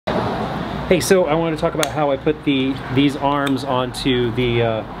Hey, so I want to talk about how I put these arms onto the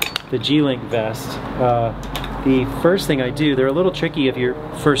GLink vest. The first thing I do, they're a little tricky if you're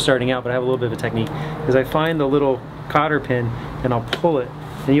first starting out, but I have a little bit of a technique, is I find the little cotter pin and I'll pull it.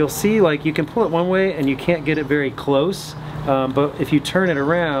 And you'll see, like, you can pull it one way and you can't get it very close, but if you turn it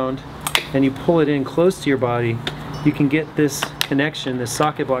around and you pull it in close to your body, you can get this connection, this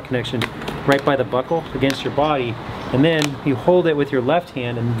socket block connection, right by the buckle against your body. And then you hold it with your left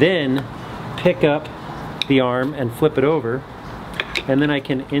hand and then pick up the arm and flip it over. And then I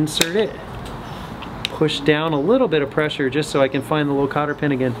can insert it, push down a little bit of pressure just so I can find the little cotter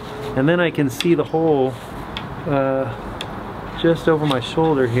pin again. And then I can see the hole just over my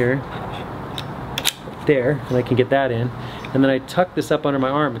shoulder here, there, and I can get that in. And then I tuck this up under my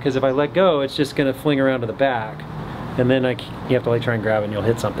arm, because if I let go, it's just gonna fling around to the back. And then you have to like try and grab it and you'll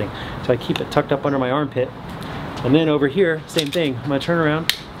hit something. So I keep it tucked up under my armpit. And then over here, same thing. I'm gonna turn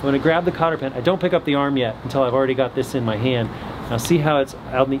around, I'm gonna grab the cotter pin. I don't pick up the arm yet until I've already got this in my hand. Now see how it's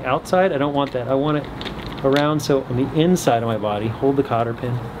on the outside? I don't want that. I want it around, so on the inside of my body, hold the cotter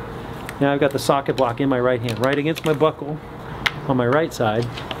pin. Now I've got the socket block in my right hand, right against my buckle on my right side.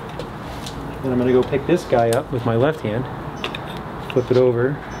 Then I'm gonna go pick this guy up with my left hand, flip it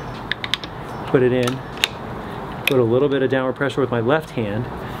over, put it in, put a little bit of downward pressure with my left hand.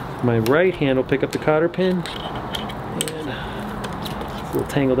 My right hand will pick up the cotter pin, and it's a little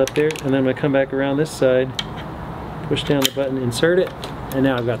tangled up there, and then I'm gonna come back around this side, push down the button, insert it, and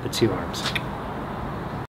now I've got the two arms.